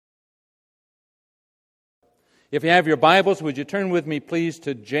If you have your Bibles, would you turn with me, please,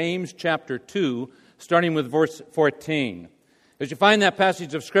 to James chapter 2, starting with verse 14. As you find that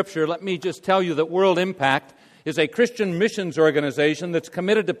passage of Scripture, let me just tell you that World Impact is a Christian missions organization that's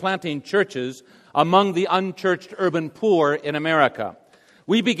committed to planting churches among the unchurched urban poor in America.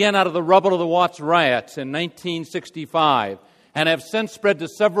 We began out of the rubble of the Watts riots in 1965 and have since spread to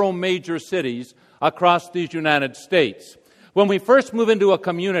several major cities across these United States. When we first move into a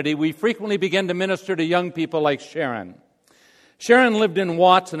community, we frequently begin to minister to young people like Sharon. Sharon lived in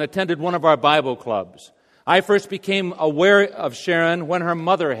Watts and attended one of our Bible clubs. I first became aware of Sharon when her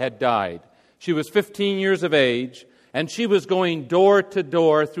mother had died. She was 15 years of age, and she was going door to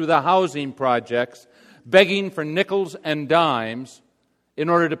door through the housing projects, begging for nickels and dimes in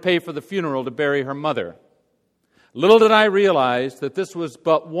order to pay for the funeral to bury her mother. Little did I realize that this was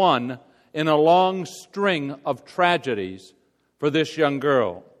but one in a long string of tragedies for this young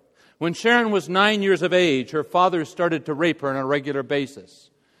girl. When Sharon was 9 years of age, her father started to rape her on a regular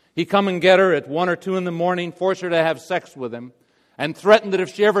basis. He'd come and get her at 1 or 2 in the morning, force her to have sex with him, and threatened that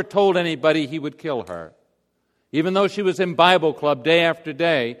if she ever told anybody, he would kill her. Even though she was in Bible club day after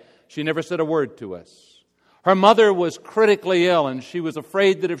day, she never said a word to us. Her mother was critically ill, and she was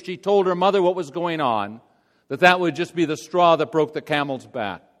afraid that if she told her mother what was going on, that would just be the straw that broke the camel's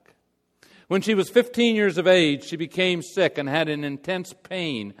back. When she was 15 years of age, she became sick and had an intense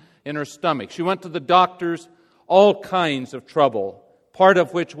pain in her stomach. She went to the doctors, all kinds of trouble, part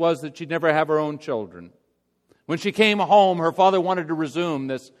of which was that she'd never have her own children. When she came home, her father wanted to resume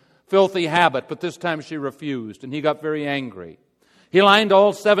this filthy habit, but this time she refused, and he got very angry. He lined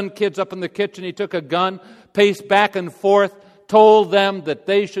all 7 kids up in the kitchen. He took a gun, paced back and forth, told them that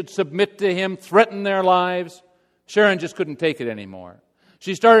they should submit to him, threaten their lives. Sharon just couldn't take it anymore.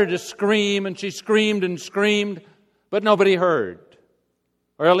 She started to scream, and she screamed and screamed, but nobody heard,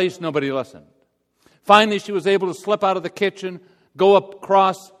 or at least nobody listened. Finally, she was able to slip out of the kitchen, go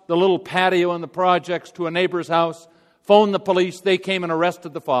across the little patio in the projects to a neighbor's house, phone the police. They came and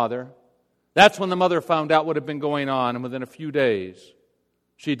arrested the father. That's when the mother found out what had been going on, and within a few days,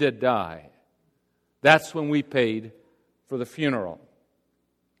 she did die. That's when we paid for the funeral.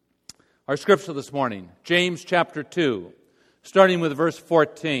 Our scripture this morning, James chapter 2, starting with verse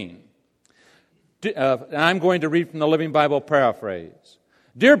 14. And I'm going to read from the Living Bible paraphrase.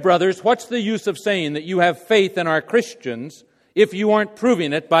 Dear brothers, what's the use of saying that you have faith and are Christians if you aren't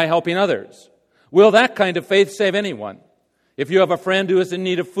proving it by helping others? Will that kind of faith save anyone? If you have a friend who is in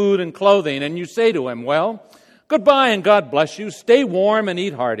need of food and clothing, and you say to him, well, goodbye and God bless you, stay warm and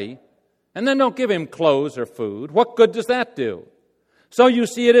eat hearty, and then don't give him clothes or food, what good does that do? So you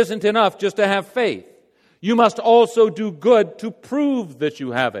see, it isn't enough just to have faith. You must also do good to prove that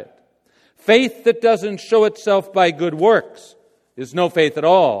you have it. Faith that doesn't show itself by good works is no faith at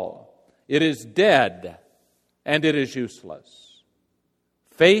all. It is dead, and it is useless.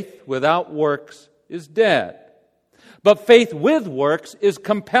 Faith without works is dead. But faith with works is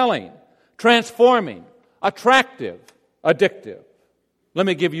compelling, transforming, attractive, addictive. Let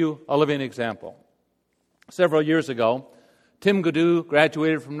me give you a living example. Several years ago, Tim Gadu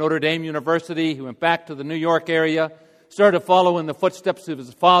graduated from Notre Dame University. He went back to the New York area, started to follow in the footsteps of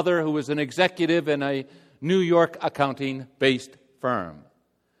his father, who was an executive in a New York accounting-based firm.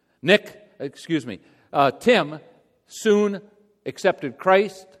 Tim soon accepted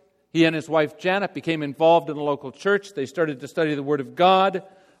Christ. He and his wife Janet became involved in the local church. They started to study the Word of God.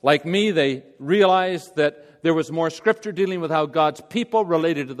 Like me, they realized that there was more Scripture dealing with how God's people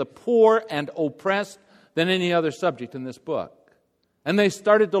related to the poor and oppressed than any other subject in this book. And they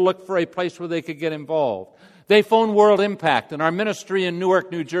started to look for a place where they could get involved. They phoned World Impact and our ministry in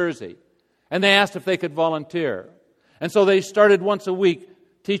Newark, New Jersey, and they asked if they could volunteer. And so they started once a week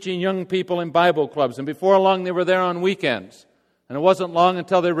teaching young people in Bible clubs, and before long they were there on weekends. And it wasn't long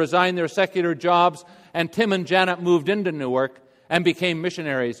until they resigned their secular jobs, and Tim and Janet moved into Newark and became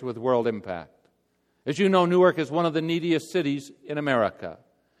missionaries with World Impact. As you know, Newark is one of the neediest cities in America.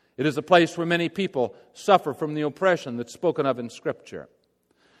 It is a place where many people suffer from the oppression that's spoken of in Scripture.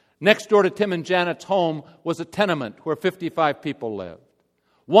 Next door to Tim and Janet's home was a tenement where 55 people lived.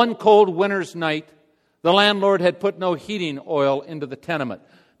 One cold winter's night, the landlord had put no heating oil into the tenement.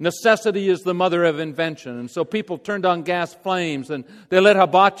 Necessity is the mother of invention, and so people turned on gas flames and they lit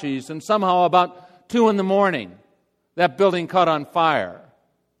hibachis, and somehow about 2 in the morning, that building caught on fire,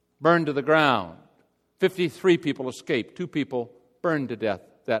 burned to the ground. 53 people escaped. 2 people burned to death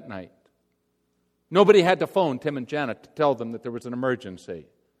that night. Nobody had to phone Tim and Janet to tell them that there was an emergency.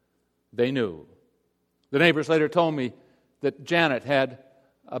 They knew. The neighbors later told me that Janet had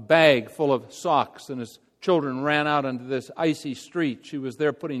a bag full of socks in his children ran out onto this icy street. She was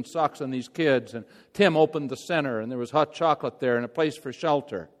there putting socks on these kids, and Tim opened the center, and there was hot chocolate there and a place for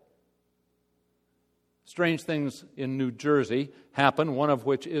shelter. Strange things in New Jersey happen, one of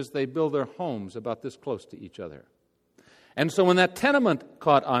which is they build their homes about this close to each other. And so when that tenement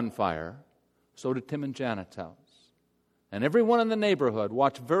caught on fire, so did Tim and Janet's house. And everyone in the neighborhood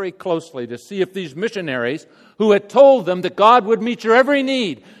watched very closely to see if these missionaries, who had told them that God would meet your every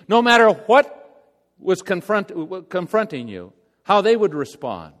need, no matter what was confronting you, how they would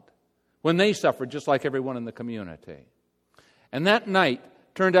respond when they suffered just like everyone in the community. And that night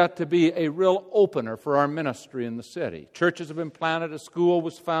turned out to be a real opener for our ministry in the city. Churches have been planted, a school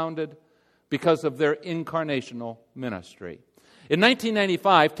was founded because of their incarnational ministry. In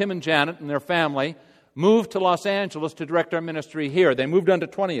 1995, Tim and Janet and their family moved to Los Angeles to direct our ministry here. They moved onto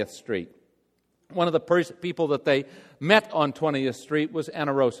 20th Street. One of the people that they met on 20th Street was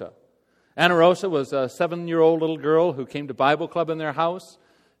Anna Rosa. Anna Rosa was a 7-year-old little girl who came to Bible Club in their house.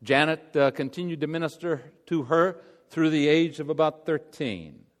 Janet continued to minister to her through the age of about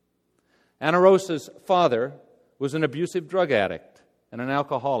 13. Anna Rosa's father was an abusive drug addict and an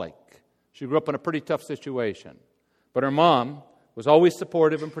alcoholic. She grew up in a pretty tough situation. But her mom was always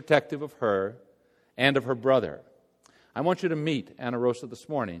supportive and protective of her and of her brother. I want you to meet Anna Rosa this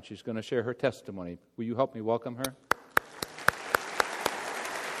morning. She's going to share her testimony. Will you help me welcome her?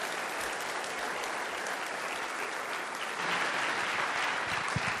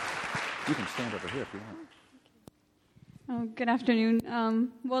 You can stand over here if you want. Oh, good afternoon.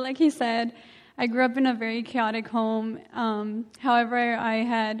 Well, like he said, I grew up in a very chaotic home. However, I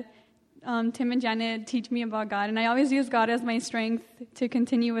had Tim and Janet teach me about God, and I always used God as my strength to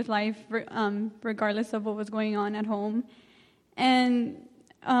continue with life, regardless of what was going on at home. And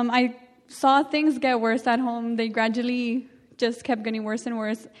I saw things get worse at home. They gradually just kept getting worse and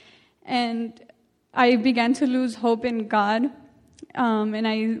worse. And I began to lose hope in God, and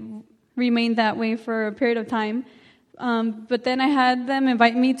I remained that way for a period of time. But then I had them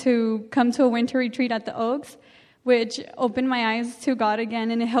invite me to come to a winter retreat at the Oaks, which opened my eyes to God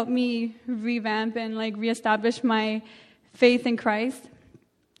again, and it helped me revamp and reestablish my faith in Christ.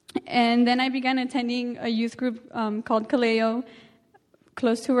 And then I began attending a youth group called Kaleo,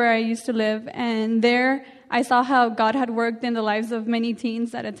 close to where I used to live. And there I saw how God had worked in the lives of many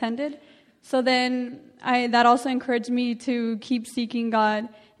teens that attended. So then that also encouraged me to keep seeking God,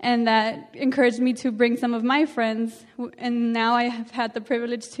 and that encouraged me to bring some of my friends. And now I have had the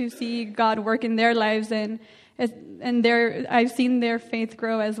privilege to see God work in their lives, and I've seen their faith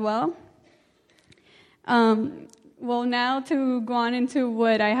grow as well. Well, now to go on into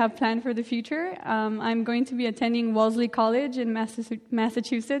what I have planned for the future, I'm going to be attending Wellesley College in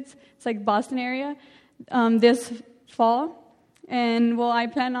Massachusetts. It's like Boston area, this fall. And well, I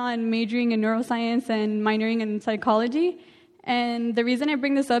plan on majoring in neuroscience and minoring in psychology. And the reason I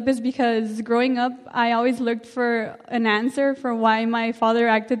bring this up is because growing up, I always looked for an answer for why my father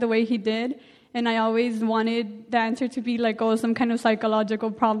acted the way he did. And I always wanted the answer to be some kind of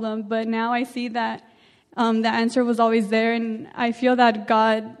psychological problem. But now I see that the answer was always there. And I feel that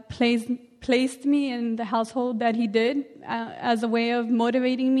God placed me in the household that he did as a way of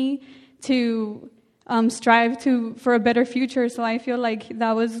motivating me to strive for a better future. So I feel like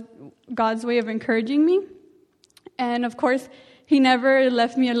that was God's way of encouraging me. And of course, he never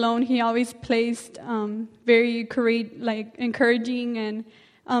left me alone. He always placed very encouraging and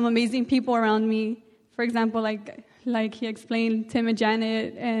amazing people around me. For example, like he explained, Tim and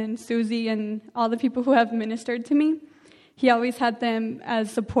Janet and Susie and all the people who have ministered to me. He always had them as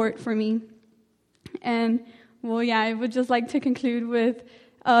support for me. And well, yeah, I would just like to conclude with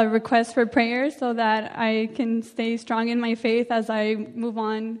a request for prayer so that I can stay strong in my faith as I move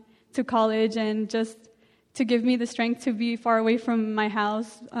on to college, and just to give me the strength to be far away from my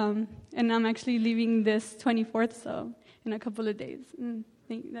house. And I'm actually leaving this 24th, so in a couple of days.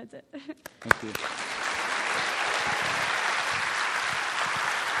 That's it. Thank you.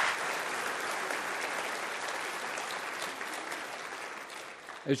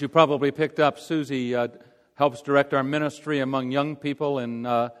 As you probably picked up, Susie helps direct our ministry among young people in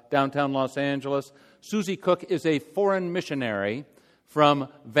downtown Los Angeles. Susie Cook is a foreign missionary from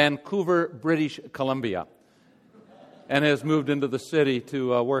Vancouver, British Columbia, and has moved into the city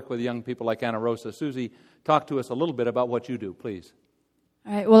to work with young people like Anna Rosa. Susie, talk to us a little bit about what you do, please.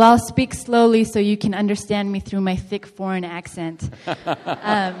 All right, well, I'll speak slowly so you can understand me through my thick foreign accent.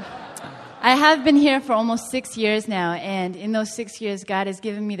 I have been here for almost 6 years now, and in those 6 years, God has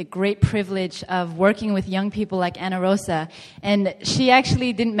given me the great privilege of working with young people like Anna Rosa. And she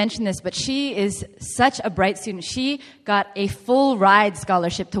actually didn't mention this, but she is such a bright student. She got a full ride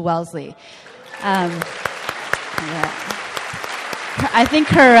scholarship to Wellesley. I think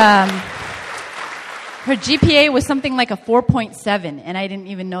her GPA was something like a 4.7, and I didn't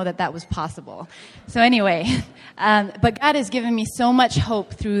even know that was possible. So anyway, but God has given me so much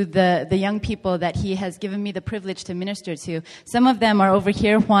hope through the young people that He has given me the privilege to minister to. Some of them are over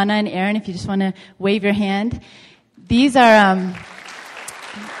here, Juana and Aaron, if you just want to wave your hand. These are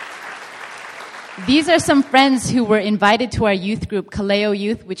some friends who were invited to our youth group, Kaleo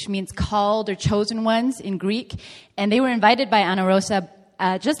Youth, which means called or chosen ones in Greek. And they were invited by Ana Rosa.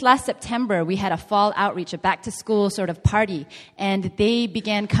 Just last September, we had a fall outreach, a back-to-school sort of party. And they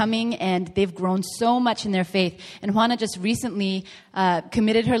began coming, and they've grown so much in their faith. And Juana just recently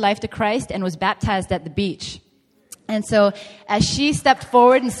committed her life to Christ and was baptized at the beach. And so as she stepped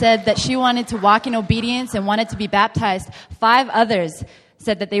forward and said that she wanted to walk in obedience and wanted to be baptized, 5 others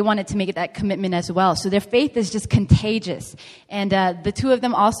said that they wanted to make that commitment as well. So their faith is just contagious. And the 2 of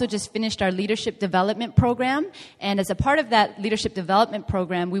them also just finished our leadership development program. And as a part of that leadership development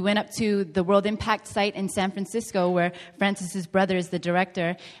program, we went up to the World Impact site in San Francisco, where Francis's brother is the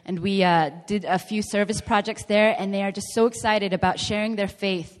director. And we did a few service projects there. And they are just so excited about sharing their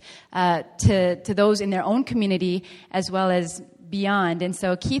faith to those in their own community as well as beyond. And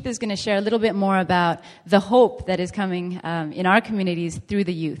so Keith is going to share a little bit more about the hope that is coming in our communities through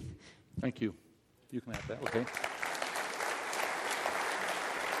the youth. Thank you. You can have that, okay.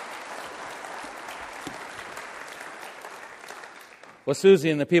 Well, Susie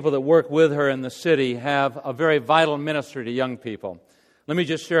and the people that work with her in the city have a very vital ministry to young people. Let me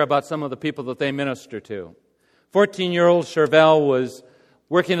just share about some of the people that they minister to. 14-year-old Chervelle was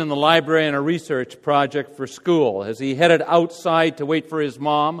working in the library in a research project for school. As he headed outside to wait for his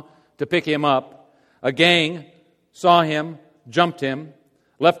mom to pick him up, a gang saw him, jumped him,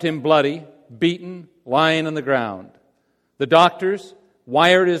 left him bloody, beaten, lying on the ground. The doctors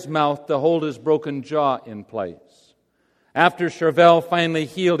wired his mouth to hold his broken jaw in place. After Chervelle finally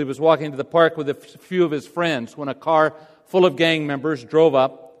healed, he was walking to the park with a few of his friends when a car full of gang members drove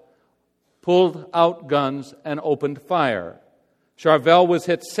up, pulled out guns, and opened fire. Chervelle was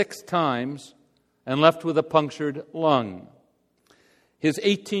hit 6 times and left with a punctured lung. His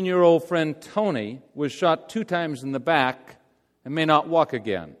 18-year-old friend Tony was shot 2 times in the back and may not walk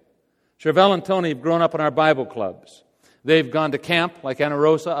again. Chervelle and Tony have grown up in our Bible clubs. They've gone to camp like Ana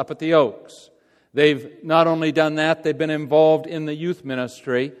Rosa up at the Oaks. They've not only done that, they've been involved in the youth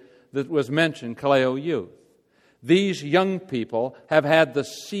ministry that was mentioned, Kaleo Youth. These young people have had the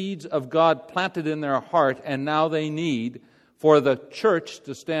seeds of God planted in their heart, and now they need for the church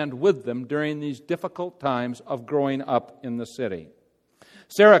to stand with them during these difficult times of growing up in the city.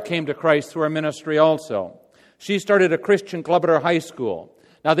 Sarah came to Christ through our ministry also. She started a Christian club at her high school.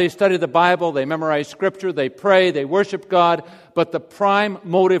 Now, they study the Bible, they memorize Scripture, they pray, they worship God, but the prime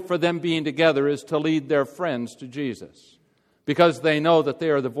motive for them being together is to lead their friends to Jesus, because they know that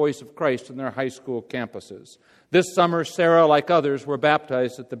they are the voice of Christ in their high school campuses. This summer, Sarah, like others, were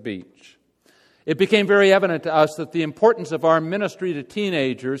baptized at the beach. It became very evident to us that the importance of our ministry to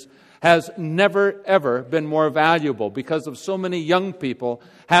teenagers has never, ever been more valuable, because of so many young people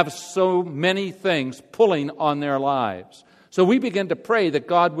have so many things pulling on their lives. So we began to pray that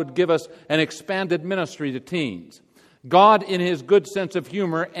God would give us an expanded ministry to teens. God, in His good sense of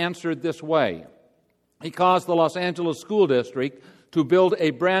humor, answered this way. He caused the Los Angeles School District to build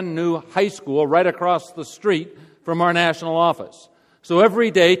a brand new high school right across the street from our national office. So every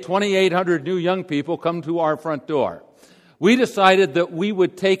day, 2,800 new young people come to our front door. We decided that we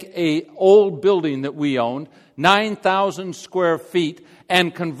would take an old building that we owned, 9,000 square feet,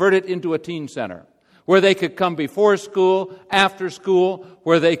 and convert it into a teen center, where they could come before school, after school,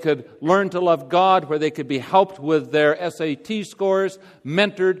 where they could learn to love God, where they could be helped with their SAT scores,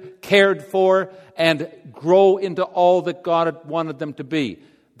 mentored, cared for, and grow into all that God had wanted them to be.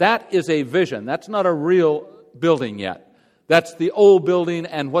 That is a vision. That's not a real building yet. That's the old building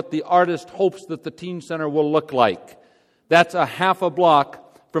and what the artist hopes that the teen center will look like. That's a half a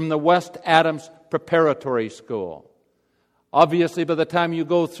block from the West Adams Preparatory School. Obviously, by the time you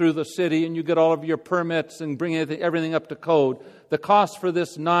go through the city and you get all of your permits and bring everything up to code, the cost for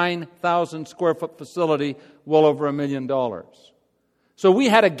this 9,000 square foot facility well over $1 million. So we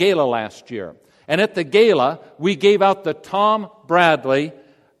had a gala last year. And at the gala, we gave out the Tom Bradley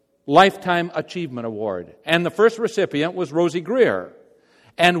Lifetime Achievement Award. And the first recipient was Rosie Greer.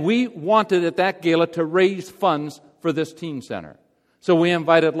 And we wanted at that gala to raise funds for this teen center. So we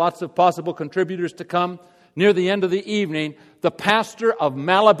invited lots of possible contributors to come. Near the end of the evening, the pastor of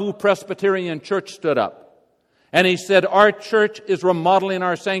Malibu Presbyterian Church stood up. And he said, our church is remodeling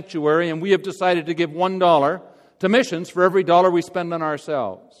our sanctuary, and we have decided to give $1 to missions for every dollar we spend on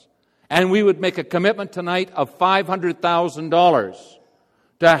ourselves. And we would make a commitment tonight of $500,000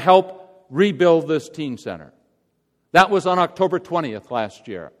 to help rebuild this teen center. That was on October 20th last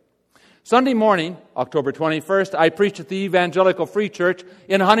year. Sunday morning, October 21st, I preached at the Evangelical Free Church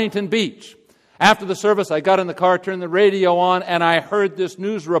in Huntington Beach. After the service, I got in the car, turned the radio on, and I heard this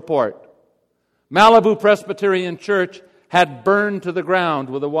news report. Malibu Presbyterian Church had burned to the ground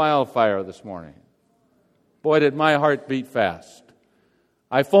with a wildfire this morning. Boy, did my heart beat fast.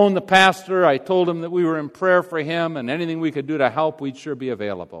 I phoned the pastor. I told him that we were in prayer for him, and anything we could do to help, we'd sure be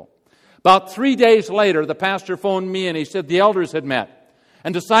available. About 3 days later, the pastor phoned me, and he said the elders had met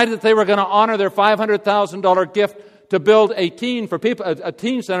and decided that they were going to honor their $500,000 gift to build a teen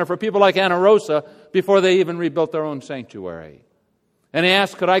center for people like Ana Rosa before they even rebuilt their own sanctuary. And he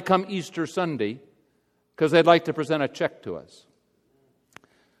asked, could I come Easter Sunday because they'd like to present a check to us.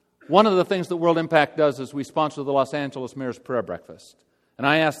 One of the things that World Impact does is we sponsor the Los Angeles Mayor's Prayer Breakfast. And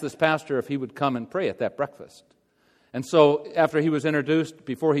I asked this pastor if he would come and pray at that breakfast. And so after he was introduced,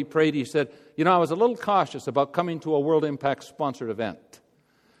 before he prayed, he said, I was a little cautious about coming to a World Impact sponsored event.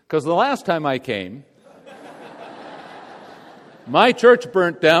 Because the last time I came, my church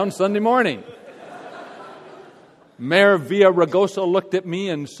burnt down Sunday morning. Mayor Villaraigosa looked at me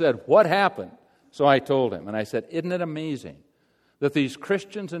and said, what happened? So I told him, and I said, isn't it amazing that these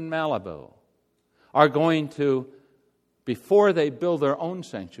Christians in Malibu are going to, before they build their own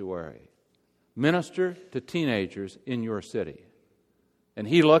sanctuary, minister to teenagers in your city? And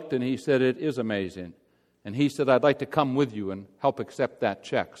he looked and he said, it is amazing. And he said, I'd like to come with you and help accept that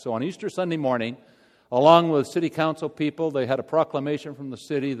check. So on Easter Sunday morning, along with city council people, they had a proclamation from the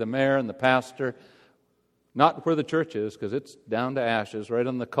city, the mayor and the pastor, not where the church is, because it's down to ashes, right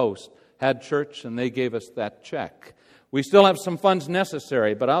on the coast, had church, and they gave us that check. We still have some funds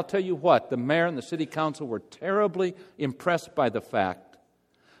necessary, but I'll tell you what, the mayor and the city council were terribly impressed by the fact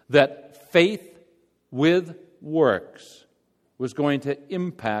that faith with works was going to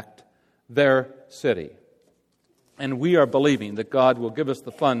impact their city. And we are believing that God will give us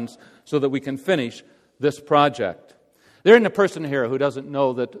the funds so that we can finish this project. There isn't a person here who doesn't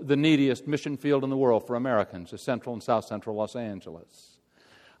know that the neediest mission field in the world for Americans is Central and South Central Los Angeles.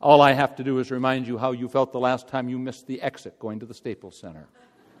 All I have to do is remind you how you felt the last time you missed the exit going to the Staples Center.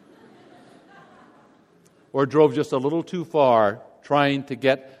 Or drove just a little too far trying to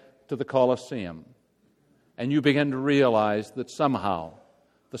get to the Coliseum. And you begin to realize that somehow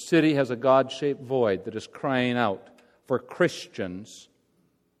the city has a God-shaped void that is crying out for Christians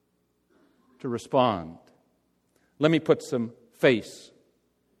to respond. Let me put some face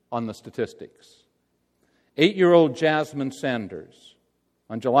on the statistics. 8-year-old Jasmine Sanders,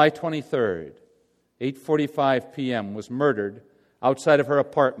 on July 23rd, 8:45 p.m., was murdered outside of her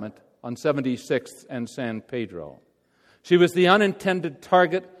apartment on 76th and San Pedro. She was the unintended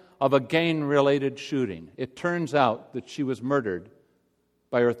target of a gang-related shooting. It turns out that she was murdered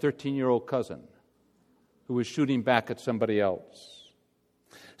by her 13-year-old cousin, who was shooting back at somebody else.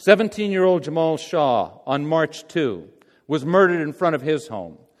 17-year-old Jamal Shaw, on March 2, was murdered in front of his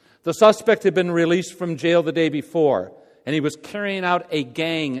home. The suspect had been released from jail the day before, and he was carrying out a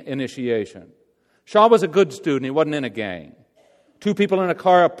gang initiation. Shaw was a good student. He wasn't in a gang. 2 people in a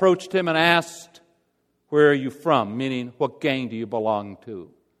car approached him and asked, where are you from? Meaning, what gang do you belong to?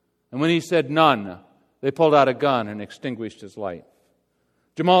 And when he said none, they pulled out a gun and extinguished his life.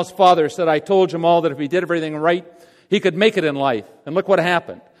 Jamal's father said, I told Jamal that if he did everything right, he could make it in life. And look what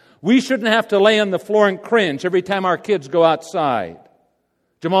happened. We shouldn't have to lay on the floor and cringe every time our kids go outside.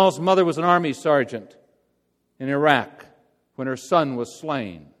 Jamal's mother was an army sergeant in Iraq when her son was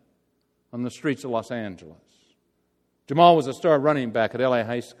slain on the streets of Los Angeles. Jamal was a star running back at LA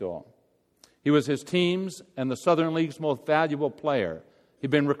High School. He was his team's and the Southern League's most valuable player.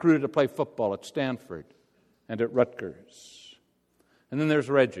 He'd been recruited to play football at Stanford and at Rutgers. And then there's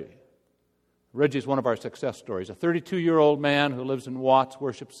Reggie. Reggie's one of our success stories. A 32-year-old man who lives in Watts,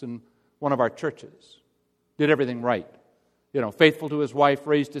 worships in one of our churches. Did everything right. Faithful to his wife,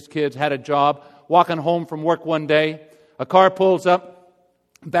 raised his kids, had a job. Walking home from work one day, a car pulls up,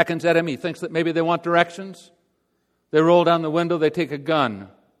 beckons at him. He thinks that maybe they want directions. They roll down the window, they take a gun,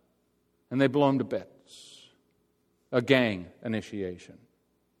 and they blow him to bits. A gang initiation.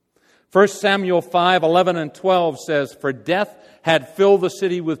 1 Samuel 5:11 and 12 says, for death had filled the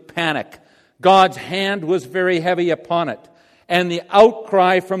city with panic. God's hand was very heavy upon it, and the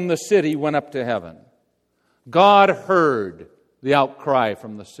outcry from the city went up to heaven. God heard the outcry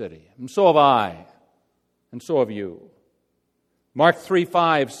from the city, and so have I, and so have you. Mark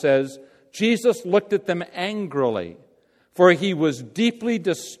 3:5 says, Jesus looked at them angrily, for he was deeply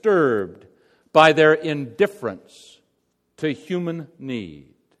disturbed by their indifference to human need.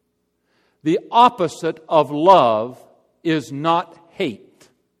 The opposite of love is not hate.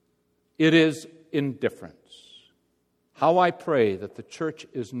 It is indifference. How I pray that the church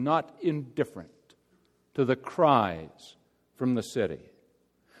is not indifferent to the cries from the city.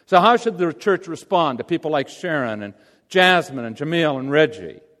 So how should the church respond to people like Sharon and Jasmine and Jamil and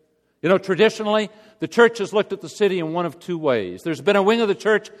Reggie? You know, traditionally, the church has looked at the city in one of two ways. There's been a wing of the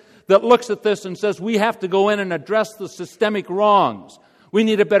church that looks at this and says, we have to go in and address the systemic wrongs. We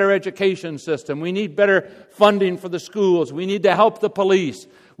need a better education system. We need better funding for the schools. We need to help the police.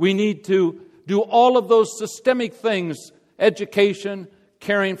 We need to do all of those systemic things, education,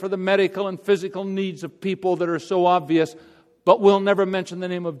 caring for the medical and physical needs of people that are so obvious, but we'll never mention the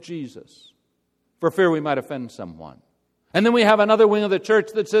name of Jesus for fear we might offend someone. And then we have another wing of the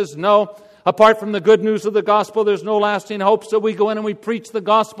church that says, no, apart from the good news of the gospel, there's no lasting hope. So we go in and we preach the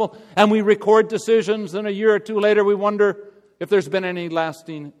gospel and we record decisions, and a year or two later we wonder if there's been any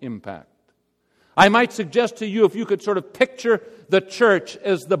lasting impact. I might suggest to you, if you could sort of picture the church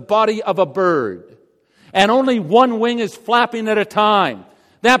as the body of a bird, and only one wing is flapping at a time.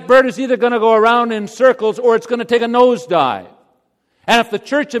 That bird is either going to go around in circles or it's going to take a nosedive. And if the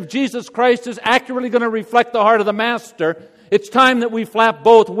church of Jesus Christ is accurately going to reflect the heart of the Master, it's time that we flap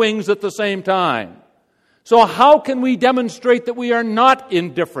both wings at the same time. So how can we demonstrate that we are not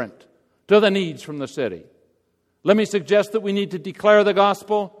indifferent to the needs from the city? Let me suggest that we need to declare the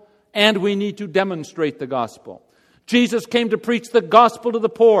gospel and we need to demonstrate the gospel. Jesus came to preach the gospel to the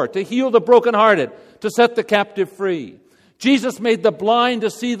poor, to heal the brokenhearted, to set the captive free. Jesus made the blind to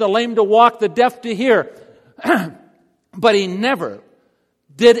see, the lame to walk, the deaf to hear. But he never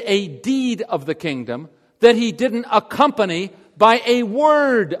did a deed of the kingdom that he didn't accompany by a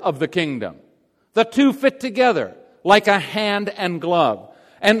word of the kingdom. The two fit together like a hand and glove.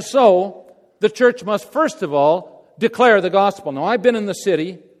 And so the church must first of all declare the gospel. Now, I've been in the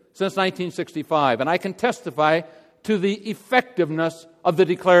city since 1965, and I can testify to the effectiveness of the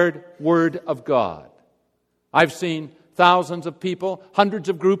declared word of God. I've seen thousands of people, hundreds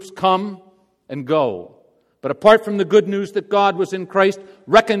of groups come and go. But apart from the good news that God was in Christ,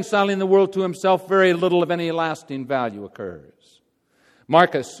 reconciling the world to himself, very little of any lasting value occurs.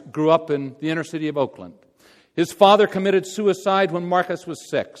 Marcus grew up in the inner city of Oakland. His father committed suicide when Marcus was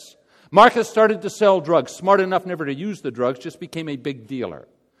 6. Marcus started to sell drugs, smart enough never to use the drugs, just became a big dealer.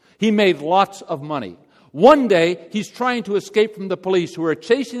 He made lots of money. One day, he's trying to escape from the police who are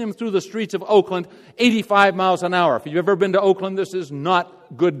chasing him through the streets of Oakland 85 miles an hour. If you've ever been to Oakland, this is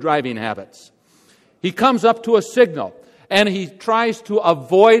not good driving habits. He comes up to a signal, and he tries to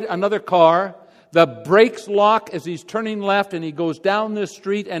avoid another car. The brakes lock as he's turning left, and he goes down this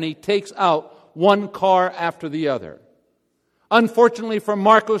street, and he takes out one car after the other. Unfortunately for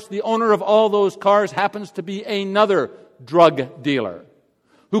Marcos, the owner of all those cars happens to be another drug dealer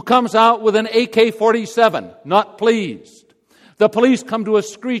who comes out with an AK-47, not pleased. The police come to a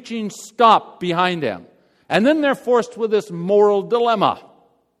screeching stop behind him. And then they're forced with this moral dilemma.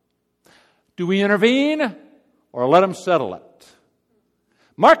 Do we intervene or let him settle it?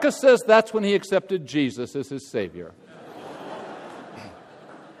 Marcus says that's when he accepted Jesus as his Savior.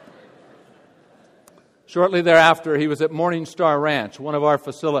 Shortly thereafter, he was at Morning Star Ranch, one of our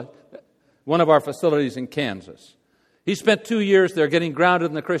facilities in Kansas. He spent 2 years there getting grounded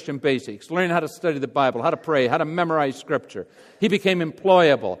in the Christian basics, learning how to study the Bible, how to pray, how to memorize Scripture. He became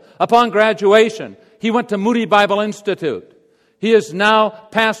employable. Upon graduation, he went to Moody Bible Institute. He is now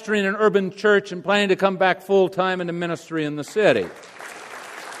pastoring an urban church and planning to come back full-time into ministry in the city.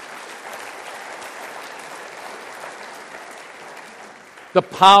 The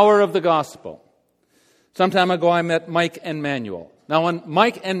power of the gospel. Some time ago, I met Mike and Manuel. Now, when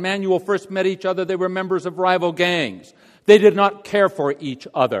Mike and Manuel first met each other, they were members of rival gangs. They did not care for each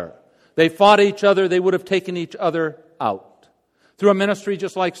other. They fought each other. They would have taken each other out. Through a ministry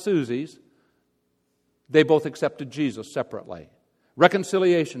just like Susie's, they both accepted Jesus separately.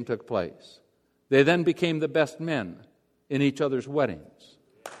 Reconciliation took place. They then became the best men in each other's weddings.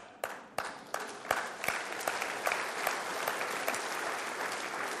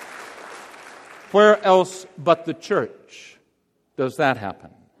 Where else but the church does that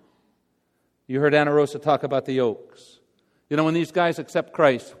happen? You heard Anna Rosa talk about the Oaks. You know, when these guys accept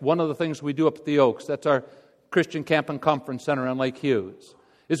Christ, one of the things we do up at the Oaks, that's our Christian Camp and Conference Center in Lake Hughes,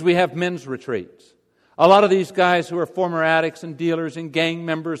 is we have men's retreats. A lot of these guys who are former addicts and dealers and gang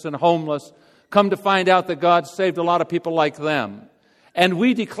members and homeless come to find out that God saved a lot of people like them. And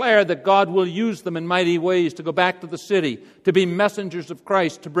we declare that God will use them in mighty ways to go back to the city, to be messengers of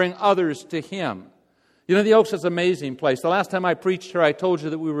Christ, to bring others to Him. You know, the Oaks is an amazing place. The last time I preached here, I told you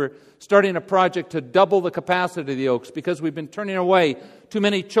that we were starting a project to double the capacity of the Oaks because we've been turning away too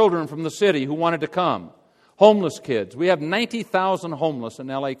many children from the city who wanted to come. Homeless kids. We have 90,000 homeless in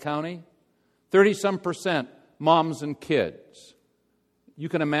L.A. County. 30-some% moms and kids. You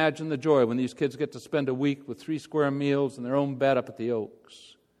can imagine the joy when these kids get to spend a week with 3 square meals and their own bed up at the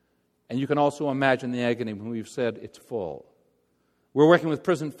Oaks. And you can also imagine the agony when we've said it's full. We're working with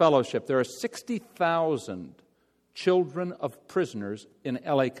Prison Fellowship. There are 60,000 children of prisoners in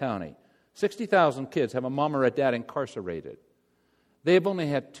L.A. County. 60,000 kids have a mom or a dad incarcerated. They have only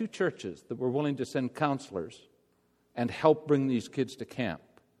had 2 churches that were willing to send counselors and help bring these kids to camp.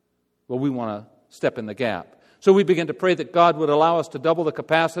 Well, we want to step in the gap. So we begin to pray that God would allow us to double the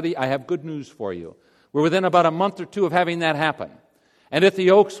capacity. I have good news for you. We're within about a month or 2 of having that happen. And at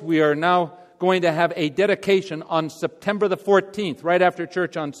the Oaks, we are now going to have a dedication on September the 14th, right after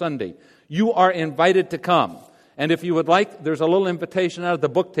church on Sunday. You are invited to come. And if you would like, there's a little invitation out of the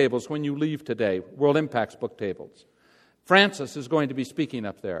book tables when you leave today, World Impact's book tables. Francis is going to be speaking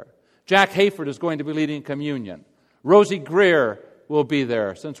up there. Jack Hayford is going to be leading communion. Rosie Greer will be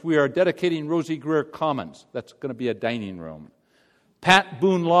there, since we are dedicating Rosie Greer Commons. That's going to be a dining room. Pat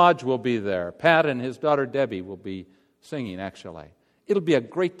Boone Lodge will be there. Pat and his daughter Debbie will be singing, actually. It'll be a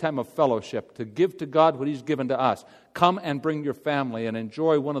great time of fellowship to give to God what He's given to us. Come and bring your family and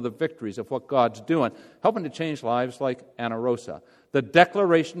enjoy one of the victories of what God's doing, helping to change lives like Ana Rosa. The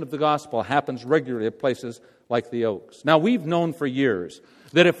declaration of the gospel happens regularly at places like the Oaks. Now, we've known for years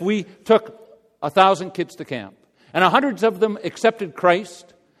that if we took 1,000 kids to camp and hundreds of them accepted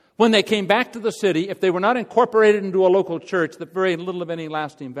Christ, when they came back to the city, if they were not incorporated into a local church, that very little of any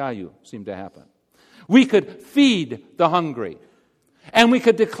lasting value seemed to happen. We could feed the hungry. And we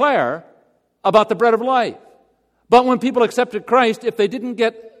could declare about the bread of life. But when people accepted Christ, if they didn't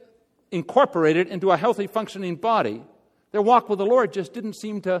get incorporated into a healthy, functioning body, their walk with the Lord just didn't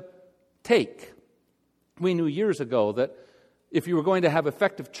seem to take. We knew years ago that if you were going to have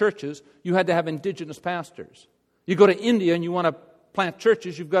effective churches, you had to have indigenous pastors. You go to India and you want to plant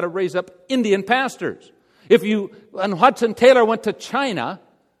churches, you've got to raise up Indian pastors. When Hudson Taylor went to China,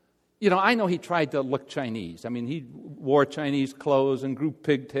 I know he tried to look Chinese. I mean, he wore Chinese clothes and grew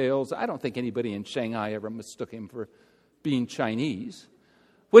pigtails. I don't think anybody in Shanghai ever mistook him for being Chinese.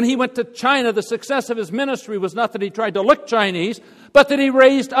 When he went to China, the success of his ministry was not that he tried to look Chinese, but that he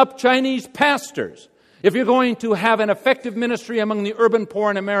raised up Chinese pastors. If you're going to have an effective ministry among the urban poor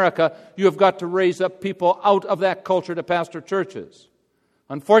in America, you have got to raise up people out of that culture to pastor churches.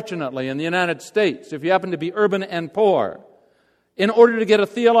 Unfortunately, in the United States, if you happen to be urban and poor, in order to get a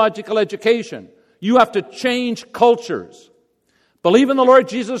theological education, you have to change cultures. Believe in the Lord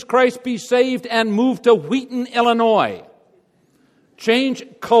Jesus Christ, be saved, and move to Wheaton, Illinois. Change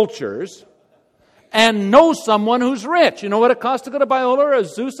cultures and know someone who's rich. You know what it costs to go to Biola or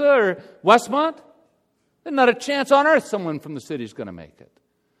Azusa or Westmont? There's not a chance on earth someone from the city is going to make it.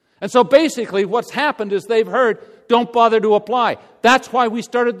 And so basically what's happened is they've heard, don't bother to apply. That's why we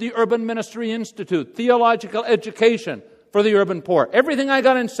started the Urban Ministry Institute, theological education for the urban poor. Everything I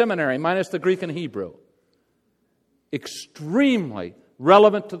got in seminary, minus the Greek and Hebrew, extremely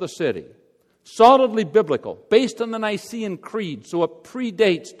relevant to the city, solidly biblical, based on the Nicene Creed, so it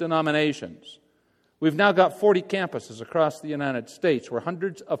predates denominations. We've now got 40 campuses across the United States where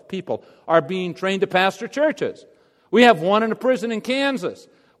hundreds of people are being trained to pastor churches. We have one in a prison in Kansas.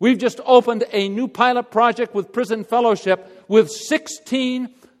 We've just opened a new pilot project with Prison Fellowship with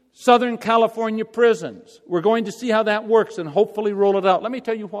 16 Southern California prisons. We're going to see how that works and hopefully roll it out. Let me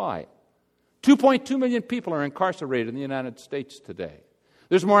tell you why. 2.2 million people are incarcerated in the United States today.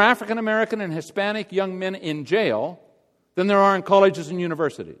 There's more African American and Hispanic young men in jail than there are in colleges and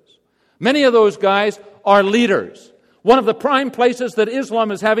universities. Many of those guys are leaders. One of the prime places that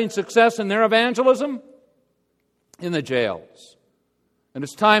Islam is having success in their evangelism? In the jails. And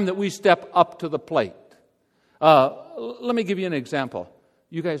it's time that we step up to the plate. Let me give you an example.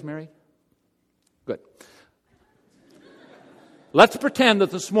 You guys married? Good. Let's pretend that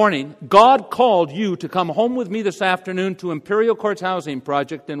this morning God called you to come home with me this afternoon to Imperial Courts Housing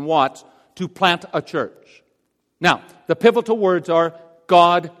Project in Watts to plant a church. Now, the pivotal words are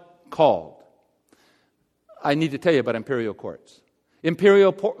God called. I need to tell you about Imperial Courts.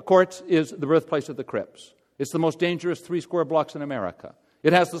 Imperial Courts is the birthplace of the Crips. It's the most dangerous 3 square blocks in America.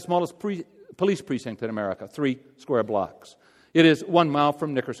 It has the smallest police precinct in America, 3 square blocks. It is 1 mile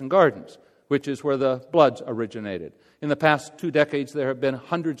from Nickerson Gardens, which is where the Bloods originated. In the past 2 decades, there have been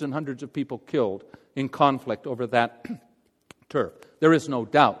hundreds and hundreds of people killed in conflict over that turf. There is no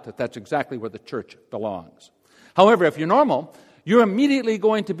doubt that that's exactly where the church belongs. However, if you're normal, you're immediately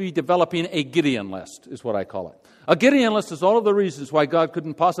going to be developing a Gideon list, is what I call it. A Gideon list is all of the reasons why God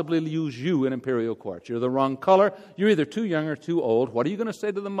couldn't possibly use you in imperial court. You're the wrong color. You're either too young or too old. What are you going to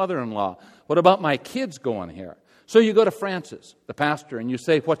say to the mother-in-law? What about my kids going here? So you go to Francis, the pastor, and you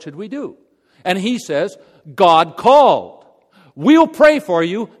say, what should we do? And he says, God called. We'll pray for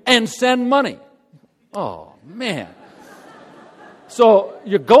you and send money. Oh, man. So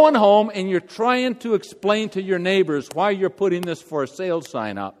you're going home and you're trying to explain to your neighbors why you're putting this for sale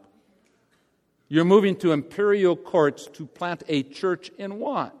sign up. You're moving to imperial courts to plant a church in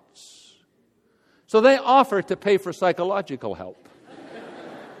Watts. So they offer to pay for psychological help.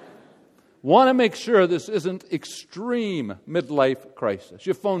 Want to make sure this isn't extreme midlife crisis.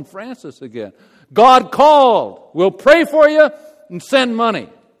 You phone Francis again. God called. We'll pray for you and send money.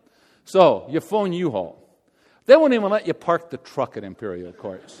 So you phone U-Haul. They won't even let you park the truck at imperial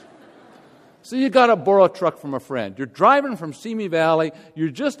courts. So you got to borrow a truck from a friend. You're driving from Simi Valley. You're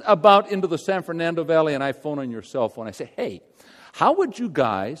just about into the San Fernando Valley, and I phone on your cell phone. I say, hey, how would you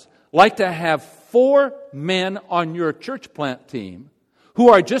guys like to have 4 men on your church plant team who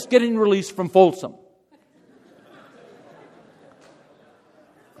are just getting released from Folsom?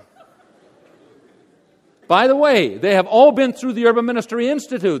 By the way, they have all been through the Urban Ministry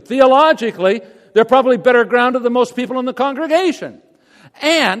Institute. Theologically, they're probably better grounded than most people in the congregation.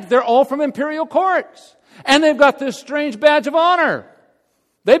 And they're all from imperial courts. And they've got this strange badge of honor.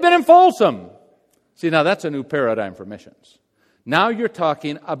 They've been in Folsom. See, now that's a new paradigm for missions. Now you're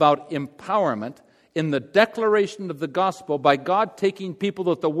talking about empowerment in the declaration of the gospel by God taking people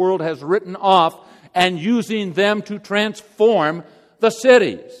that the world has written off and using them to transform the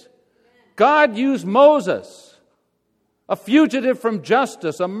cities. God used Moses, a fugitive from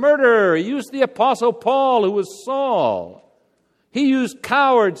justice, a murderer. He used the Apostle Paul, who was Saul. He used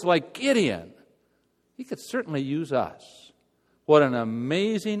cowards like Gideon. He could certainly use us. What an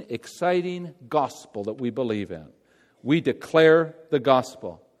amazing, exciting gospel that we believe in. We declare the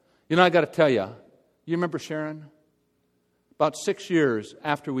gospel. You know, I got to tell you, you remember Sharon? About 6 years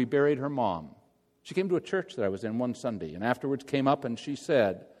after we buried her mom, she came to a church that I was in one Sunday, and afterwards came up and she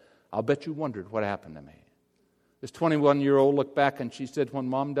said, I'll bet you wondered what happened to me. This 21-year-old looked back and she said, when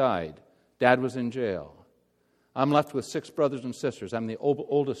Mom died, Dad was in jail. I'm left with 6 brothers and sisters. I'm the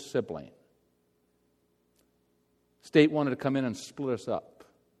oldest sibling. State wanted to come in and split us up.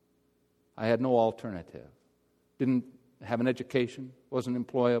 I had no alternative. Didn't have an education, wasn't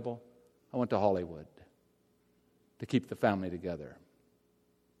employable. I went to Hollywood to keep the family together.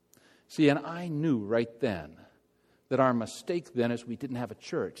 See, and I knew right then that our mistake then is we didn't have a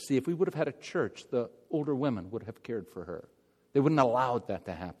church. See, if we would have had a church, the older women would have cared for her. They wouldn't have allowed that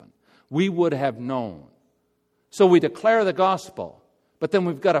to happen. We would have known. So we declare the gospel, but then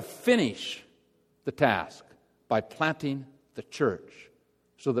we've got to finish the task by planting the church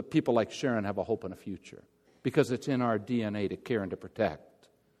so that people like Sharon have a hope and a future, because it's in our DNA to care and to protect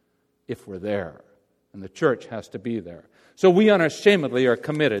if we're there, and the church has to be there. So we unashamedly are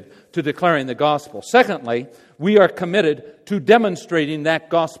committed to declaring the gospel. Secondly, we are committed to demonstrating that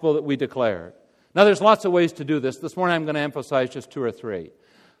gospel that we declared. Now, there's lots of ways to do this. This morning I'm going to emphasize just 2 or 3.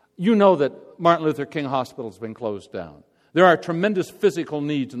 You know that Martin Luther King Hospital has been closed down. There are tremendous physical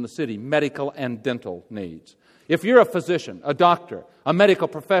needs in the city, medical and dental needs. If you're a physician, a doctor, a medical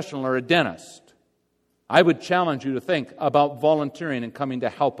professional, or a dentist, I would challenge you to think about volunteering and coming to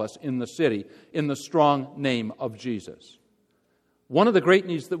help us in the city in the strong name of Jesus. One of the great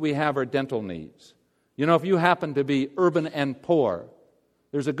needs that we have are dental needs. You know, if you happen to be urban and poor,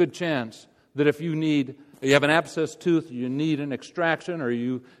 there's a good chance that if you have an abscessed tooth, you need an extraction, or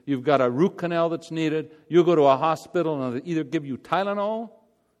you've got a root canal that's needed, you'll go to a hospital and they'll either give you Tylenol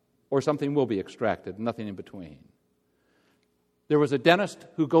or something will be extracted, nothing in between. There was a dentist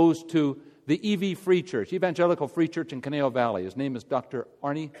who goes to the EV Free Church, Evangelical Free Church in Conejo Valley. His name is Dr.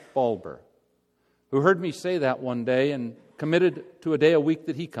 Arnie Balber, who heard me say that one day and committed to a day a week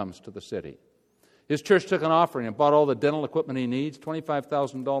that he comes to the city. His church took an offering and bought all the dental equipment he needs,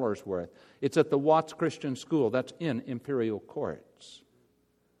 $25,000 worth. It's at the Watts Christian School. That's in Imperial Courts.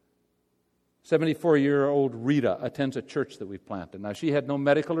 74-year-old Rita attends a church that we planted. Now, she had no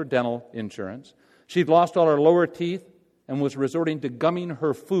medical or dental insurance. She'd lost all her lower teeth and was resorting to gumming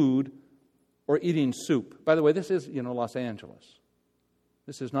her food or eating soup. By the way, this is, Los Angeles.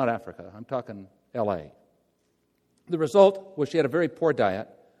 This is not Africa. I'm talking L.A. The result was she had a very poor diet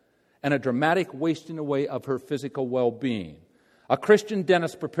and a dramatic wasting away of her physical well-being. A Christian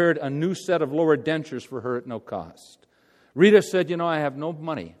dentist prepared a new set of lower dentures for her at no cost. Rita said, I have no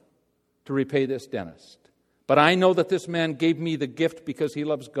money to repay this dentist, but I know that this man gave me the gift because he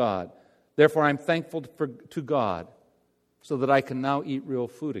loves God. Therefore, I'm thankful to God so that I can now eat real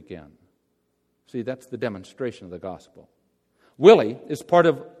food again. See, that's the demonstration of the gospel. Willie is part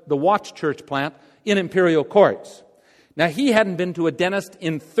of the Watts Church plant in Imperial Courts. Now, he hadn't been to a dentist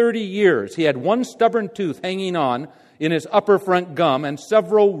in 30 years. He had one stubborn tooth hanging on in his upper front gum and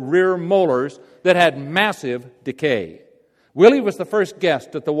several rear molars that had massive decay. Willie was the first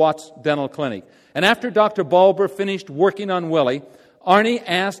guest at the Watts Dental Clinic. And after Dr. Balber finished working on Willie, Arnie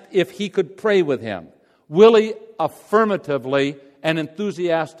asked if he could pray with him. Willie affirmatively and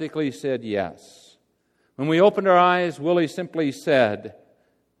enthusiastically said yes. When we opened our eyes, Willie simply said,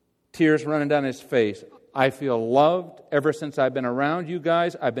 tears running down his face, I feel loved. Ever since I've been around you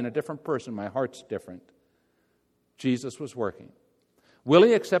guys, I've been a different person. My heart's different. Jesus was working.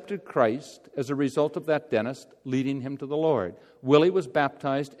 Willie accepted Christ as a result of that dentist leading him to the Lord. Willie was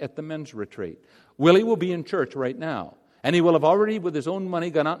baptized at the men's retreat. Willie will be in church right now. And he will have already, with his own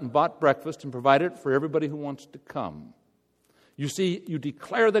money, gone out and bought breakfast and provided it for everybody who wants to come. You see, you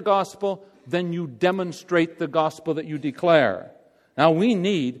declare the gospel, then you demonstrate the gospel that you declare. Now, we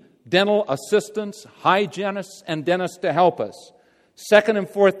need dental assistants, hygienists, and dentists to help us. Second and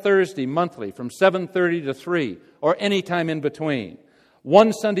fourth Thursday monthly from 7:30 to 3, or any time in between.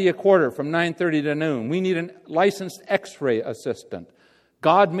 One Sunday a quarter from 9:30 to noon. We need a licensed x-ray assistant.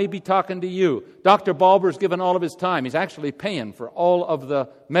 God may be talking to you. Dr. Balber's given all of his time. He's actually paying for all of the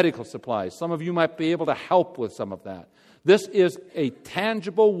medical supplies. Some of you might be able to help with some of that. This is a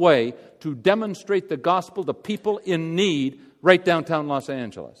tangible way to demonstrate the gospel to people in need right downtown Los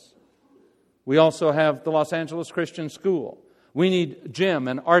Angeles. We also have the Los Angeles Christian School. We need gym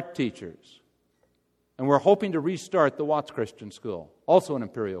and art teachers. And we're hoping to restart the Watts Christian School, also in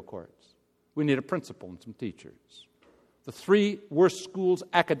Imperial Courts. We need a principal and some teachers. The 3 worst schools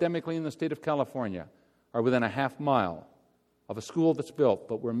academically in the state of California are within a half mile of a school that's built,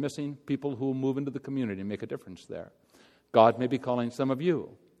 but we're missing people who will move into the community and make a difference there. God may be calling some of you.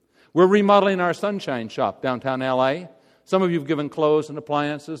 We're remodeling our Sunshine Shop downtown L.A. Some of you have given clothes and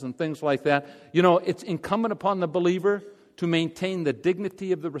appliances and things like that. You know, it's incumbent upon the believer to maintain the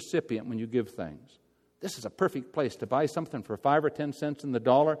dignity of the recipient when you give things. This is a perfect place to buy something for 5 or 10 cents in the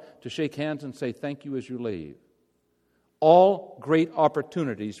dollar, to shake hands and say thank you as you leave. All great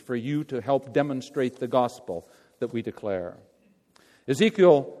opportunities for you to help demonstrate the gospel that we declare.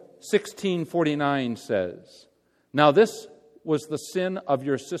 Ezekiel 16:49 says, Now this was the sin of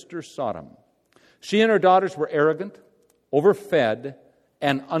your sister Sodom. She and her daughters were arrogant, overfed,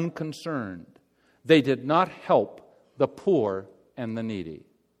 and unconcerned. They did not help the poor and the needy.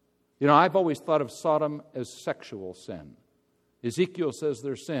 You know, I've always thought of Sodom as sexual sin. Ezekiel says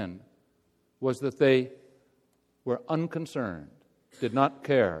their sin was that they were unconcerned, did not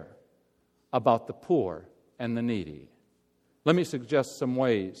care about the poor and the needy. Let me suggest some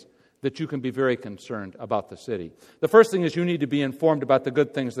ways that you can be very concerned about the city. The first thing is you need to be informed about the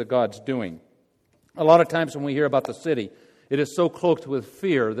good things that God's doing. A lot of times when we hear about the city, it is so cloaked with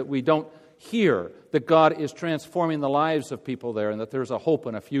fear that we don't hear that God is transforming the lives of people there and that there's a hope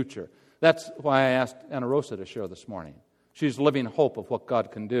and a future. That's why I asked Ana Rosa to share this morning. She's living hope of what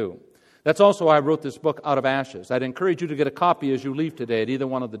God can do. That's also why I wrote this book, Out of Ashes. I'd encourage you to get a copy as you leave today at either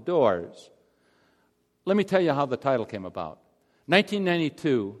one of the doors. Let me tell you how the title came about.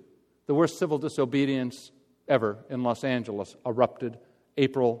 1992, the worst civil disobedience ever in Los Angeles erupted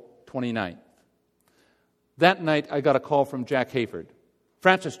April 29th. That night, I got a call from Jack Hayford.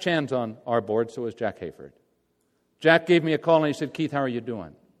 Francis Chan's on our board, so is Jack Hayford. Jack gave me a call and he said, Keith, how are you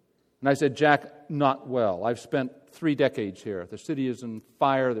doing? And I said, Jack, not well. I've spent 3 decades here. The city is on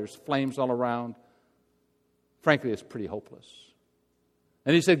fire. There's flames all around. Frankly, it's pretty hopeless.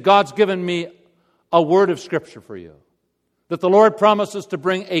 And he said, God's given me a word of Scripture for you, that the Lord promises to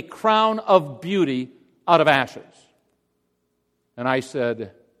bring a crown of beauty out of ashes. And I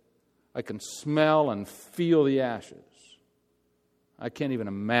said, I can smell and feel the ashes. I can't even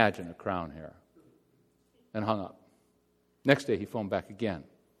imagine a crown here. And hung up. Next day, he phoned back again.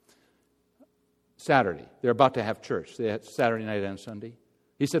 Saturday, they're about to have church. They had Saturday night and Sunday.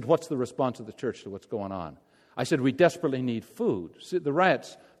 He said, what's the response of the church to what's going on? I said, we desperately need food. See, the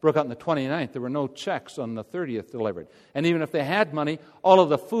riots broke out on the 29th. There were no checks on the 30th delivered. And even if they had money, all of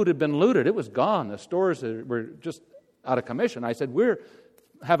the food had been looted. It was gone. The stores were just out of commission. I said, we're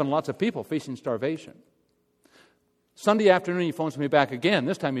having lots of people facing starvation. Sunday afternoon, he phones me back again.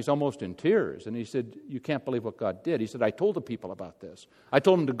 This time he's almost in tears. And he said, you can't believe what God did. He said, I told the people about this. I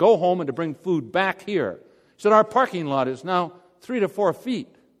told them to go home and to bring food back here. He said, our parking lot is now 3 to 4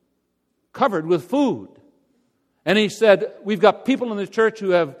 feet covered with food. And he said, we've got people in the church who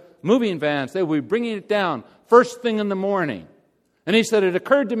have moving vans. They will be bringing it down first thing in the morning. And he said, it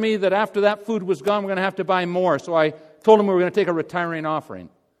occurred to me that after that food was gone, we're going to have to buy more. So I told them we were going to take a retiring offering.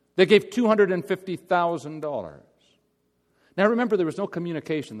 They gave $250,000. Now remember, there was no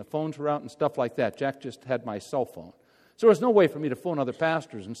communication. The phones were out and stuff like that. Jack just had my cell phone. So there was no way for me to phone other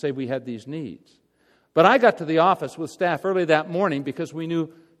pastors and say we had these needs. But I got to the office with staff early that morning because we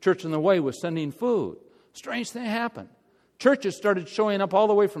knew Church on the Way was sending food. Strange thing happened. Churches started showing up all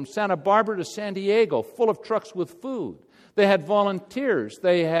the way from Santa Barbara to San Diego, full of trucks with food. They had volunteers.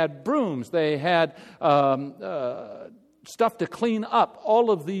 They had brooms. They had stuff to clean up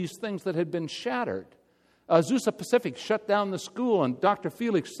all of these things that had been shattered. Azusa Pacific shut down the school, and Dr.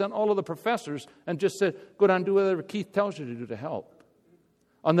 Felix sent all of the professors and just said, go down and do whatever Keith tells you to do to help.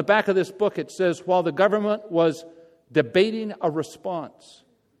 On the back of this book, it says, while the government was debating a response,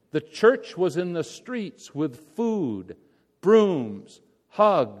 the church was in the streets with food, brooms,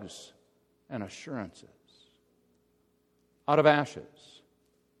 hugs, and assurances. Out of ashes,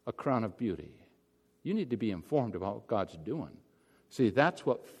 a crown of beauty. You need to be informed about what God's doing. See, that's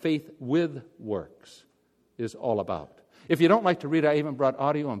what faith with works is all about. If you don't like to read, I even brought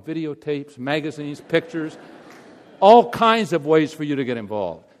audio and videotapes, magazines, pictures, all kinds of ways for you to get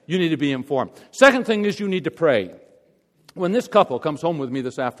involved. You need to be informed. Second thing is you need to pray. When this couple comes home with me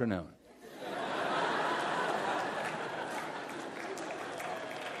this afternoon,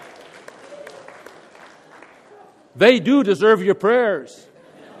 they do deserve your prayers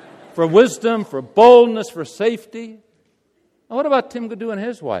for wisdom, for boldness, for safety. And what about Tim Gadoo and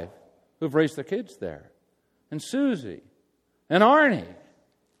his wife, who've raised their kids there? And Susie and Arnie.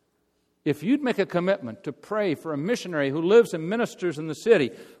 If you'd make a commitment to pray for a missionary who lives and ministers in the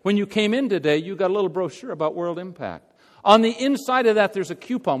city, when you came in today, you got a little brochure about World Impact. On the inside of that, there's a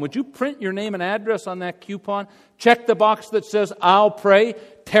coupon. Would you print your name and address on that coupon? Check the box that says, I'll pray.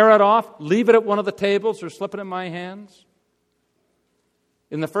 Tear it off. Leave it at one of the tables or slip it in my hands.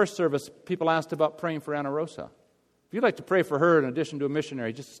 In the first service, people asked about praying for Anna Rosa. If you'd like to pray for her in addition to a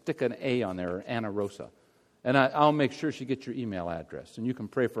missionary, just stick an A on there, Anna Rosa. And I'll make sure she gets your email address. And you can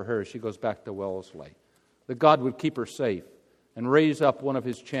pray for her as she goes back to Wellesley. That God would keep her safe and raise up one of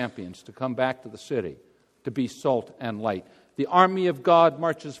His champions to come back to the city to be salt and light. The army of God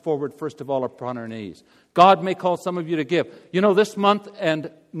marches forward, first of all, upon her knees. God may call some of you to give. You know, this month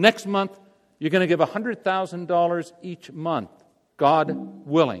and next month, you're going to give $100,000 each month, God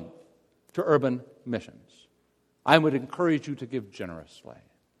willing, to urban missions. I would encourage you to give generously.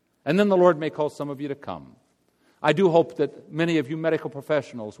 And then the Lord may call some of you to come. I do hope that many of you medical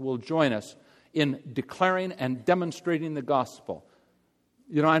professionals will join us in declaring and demonstrating the gospel.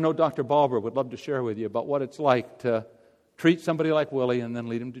 You know, I know Dr. Balber would love to share with you about what it's like to treat somebody like Willie and then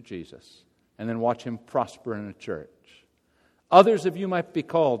lead him to Jesus and then watch him prosper in a church. Others of you might be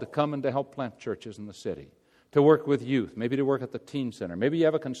called to come and to help plant churches in the city, to work with youth, maybe to work at the teen center. Maybe you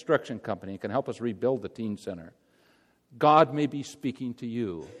have a construction company and can help us rebuild the teen center. God may be speaking to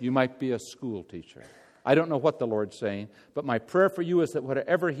you. You might be a school teacher. I don't know what the Lord's saying, but my prayer for you is that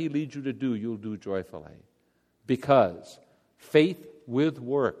whatever He leads you to do, you'll do joyfully. Because faith with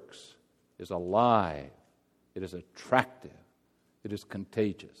works is alive. It is attractive. It is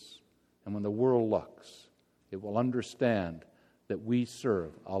contagious. And when the world looks, it will understand that we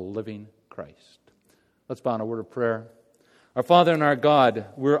serve a living Christ. Let's bow in a word of prayer. Our Father and our God,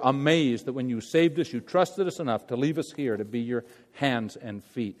 we're amazed that when you saved us, you trusted us enough to leave us here to be your hands and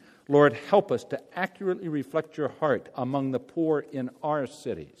feet. Lord, help us to accurately reflect your heart among the poor in our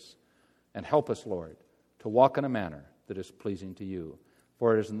cities. And help us, Lord, to walk in a manner that is pleasing to you.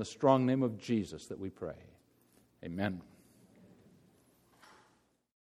 For it is in the strong name of Jesus that we pray. Amen.